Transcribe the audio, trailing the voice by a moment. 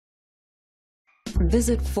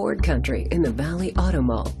Visit Ford Country in the Valley Auto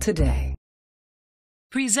Mall today.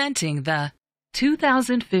 Presenting the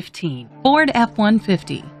 2015 Ford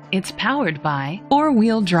F-150. It's powered by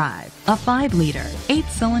four-wheel drive, a 5-liter,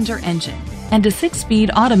 8-cylinder engine, and a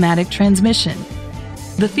 6-speed automatic transmission.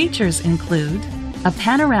 The features include a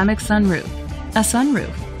panoramic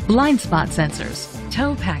sunroof, blind spot sensors,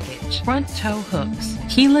 tow package, front tow hooks,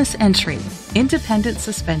 keyless entry, independent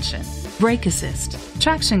suspension, brake assist,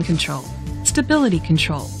 traction control, stability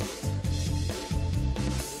control.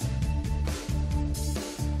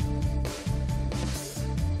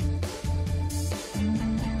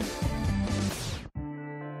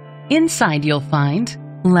 Inside you'll find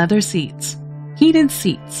leather seats, heated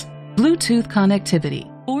seats, Bluetooth connectivity,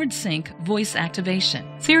 Ford Sync voice activation,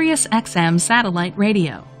 Sirius XM satellite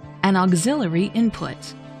radio, an auxiliary input,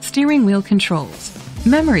 steering wheel controls,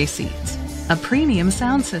 memory seats, a premium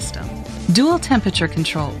sound system, dual temperature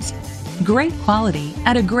controls. Great quality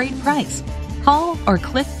at a great price. Call or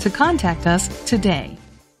click to contact us today.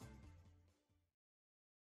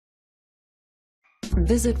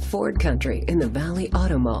 Visit Ford Country in the Valley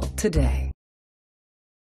Auto Mall today.